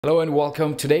Hello and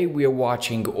welcome. Today we are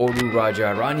watching Odu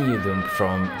Raja Raniyidham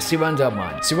from Sivantha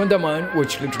Mann. Sivantha Mann,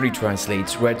 which literally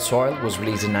translates Red Soil, was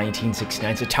released in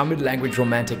 1969. It's a Tamil language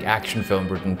romantic action film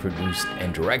written, produced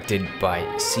and directed by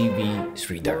C.V.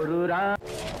 Sridhar.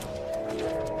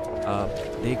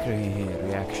 देख रहे हैं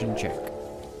reaction check.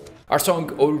 Our song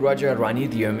Odu Raja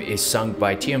Raniyidham is sung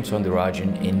by T.M.S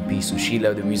in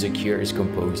P.Susheela. The music here is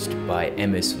composed by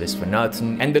M.S.V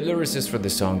and the lyricist for the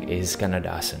song is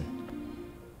Kannadasan.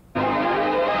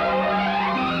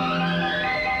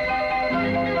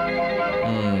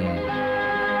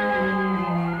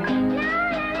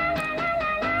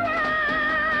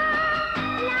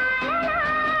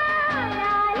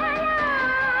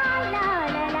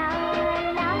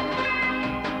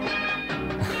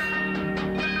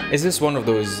 Is this one of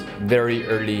those very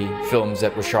early films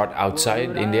that were shot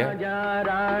outside India?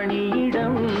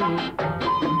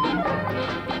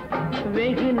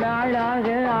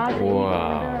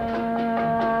 Wow.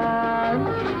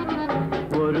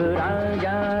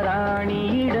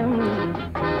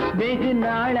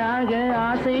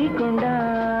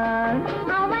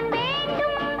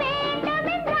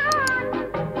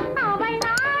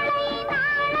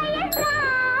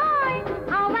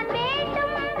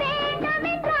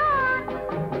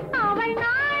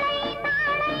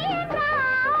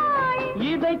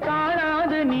 இதை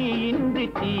காணாத நீ இன்றி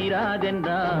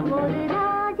தீராதென்றான் ஒரு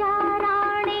ராஜா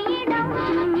ராணியிடம்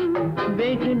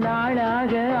வெகு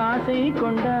நாளாக ஆசை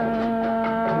கொண்டான்.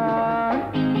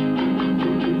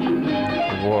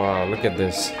 Wow, look at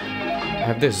this.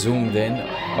 Have this zoomed in?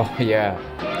 Oh yeah.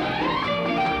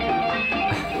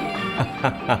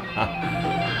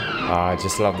 I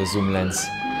just love the zoom lens.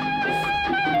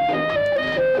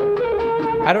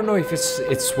 I don't know if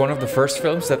it's one of the first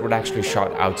films that were actually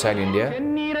shot outside India.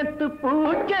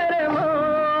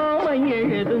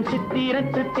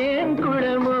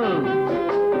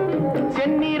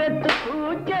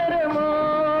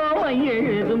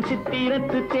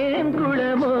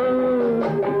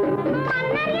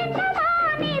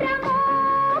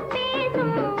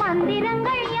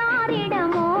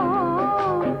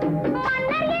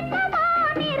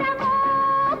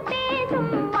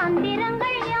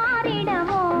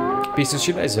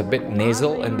 P.Susheela is a bit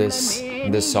nasal in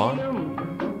this song.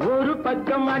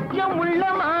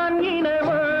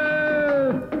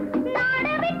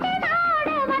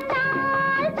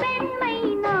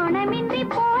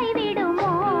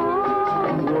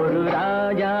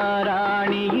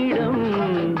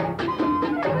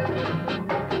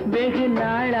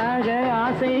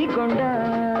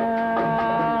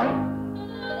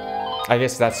 I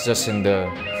guess that's just in the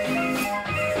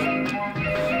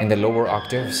lower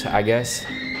octaves, I guess.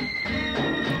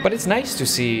 But it's nice to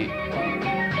see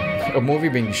a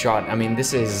movie being shot. I mean,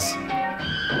 this is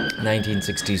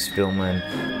 1960s film and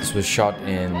this was shot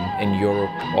in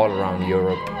Europe, all around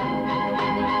Europe.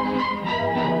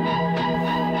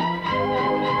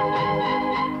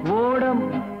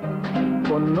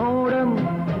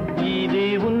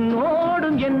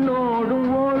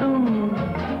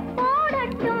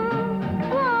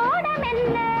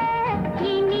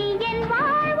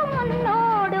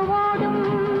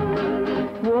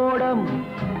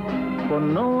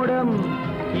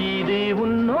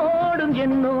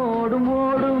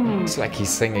 It's like he's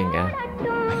singing, yeah.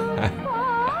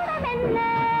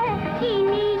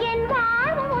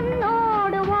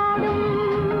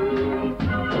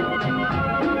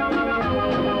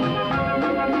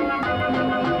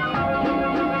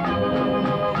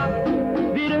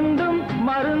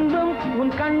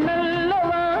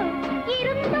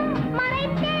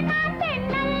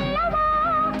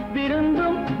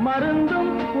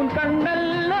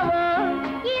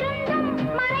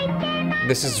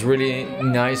 This is really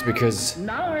nice because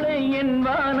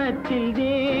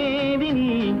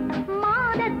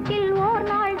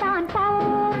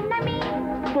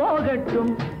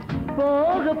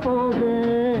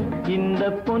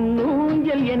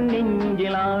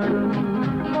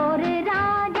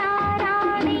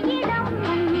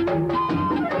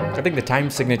I think the time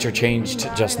signature changed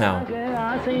just now.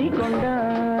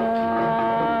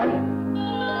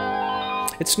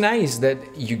 It's nice that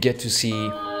you get to see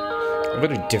a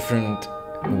very different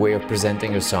way of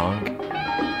presenting a song.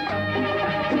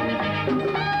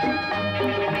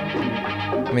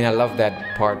 I mean, I love that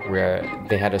part where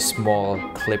they had a small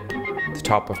clip at the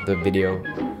top of the video.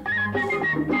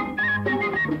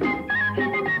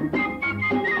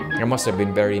 It must have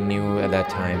been very new at that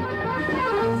time.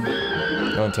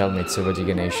 Don't tell me it's Sivaji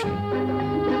Ganesan.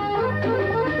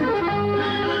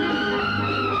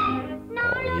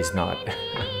 Oh, he's not.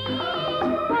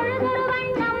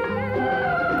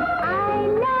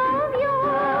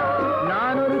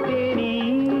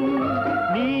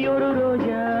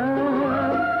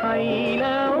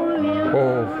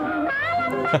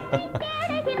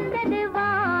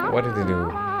 What did they do?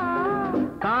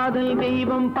 காதல்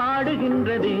தெய்வம்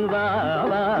பாடுகின்றது வா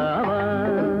வா வா.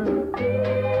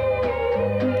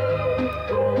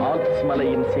 Alps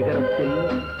மலையின் சிகரத்தில்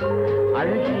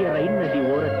அழகிய Rhine நதி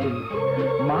ஓரத்தில்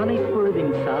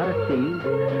மாலைப்பொழுதின் சாரத்தில்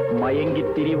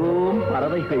மயங்கித் திரிவோம்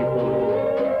பறவைகள் போல்.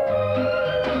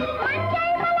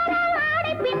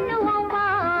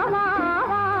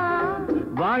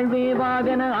 வாழ்வே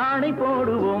வாகன ஆணை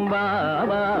போடுவோம் வா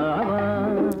வா வா.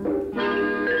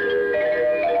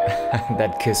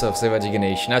 That kiss of Sivaji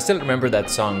Ganesan. I still remember that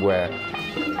song where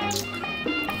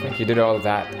he did all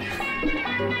that.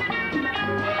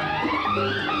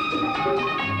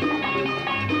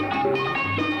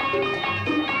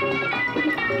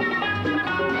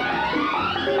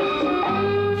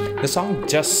 The song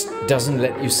just doesn't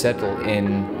let you settle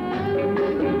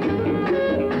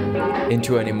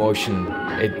into an emotion.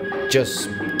 It just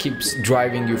keeps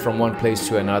driving you from one place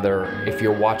to another if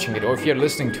you're watching it or if you're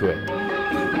listening to it.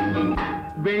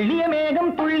 வெள்ளிய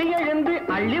மேகம் துள்ளி எழுந்து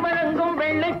அள்ளி வழங்கும்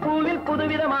வெள்ளை பூவில்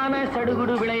புதுவிதமான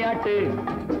சடுகுடு விளையாட்டு.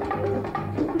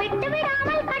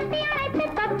 விட்டுவிடாமல் கட்டி அணைத்து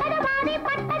தொட்டது பாதி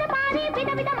பட்டது பாதி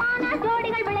விதவிதமான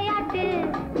ஜோடிகள் விளையாட்டு.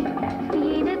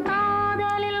 இது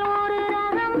காதலில் ஒரு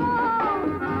ரகமோ.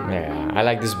 Yeah, I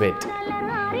like this bit.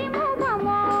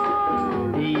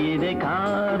 இது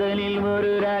காதலில்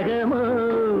ஒரு ரகமோ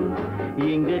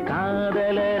இங்கு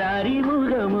காதலர்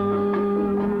அறிமுகமோ.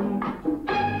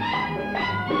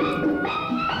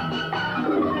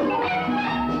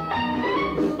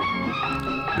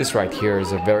 This right here is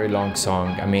a very long song.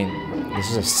 I mean, this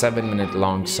is a 7-minute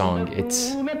long song. It's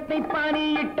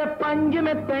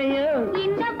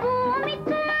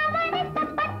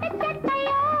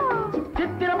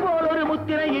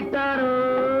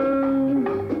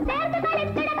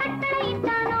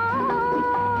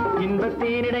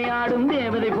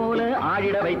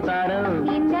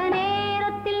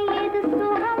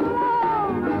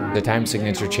the time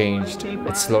signature changed.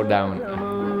 It's slowed down.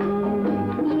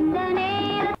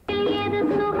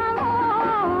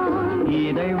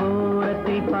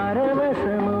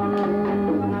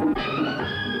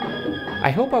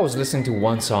 I hope I was listening to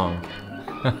one song.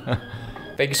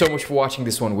 Thank you so much for watching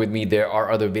this one with me. There are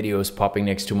other videos popping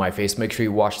next to my face. Make sure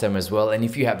you watch them as well. And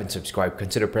if you haven't subscribed,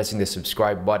 consider pressing the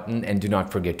subscribe button. And do not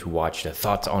forget to watch the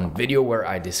thoughts on video where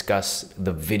I discuss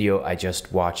the video I just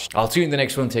watched. I'll see you in the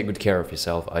next one. Take good care of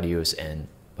yourself. Adios and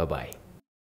bye-bye.